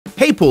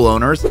Hey pool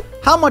owners,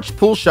 how much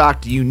pool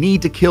shock do you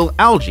need to kill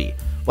algae?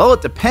 Well,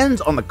 it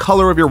depends on the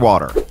color of your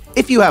water.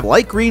 If you have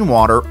light green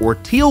water or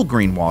teal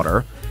green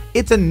water,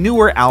 it's a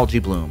newer algae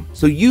bloom,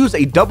 so use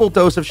a double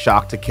dose of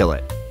shock to kill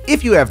it.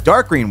 If you have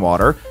dark green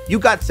water, you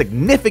got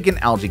significant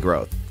algae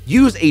growth.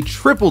 Use a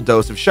triple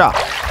dose of shock.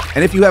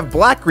 And if you have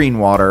black green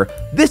water,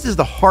 this is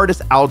the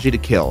hardest algae to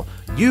kill.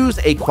 Use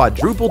a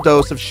quadruple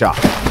dose of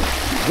shock.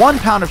 1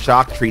 pound of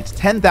shock treats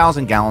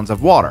 10,000 gallons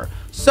of water.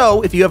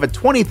 So if you have a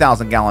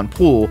 20,000 gallon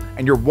pool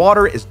and your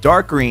water is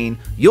dark green,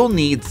 you'll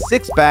need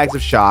 6 bags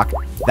of shock.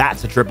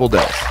 That's a triple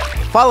dose.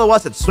 Follow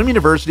us at Swim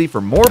University for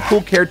more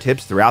pool care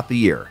tips throughout the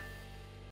year.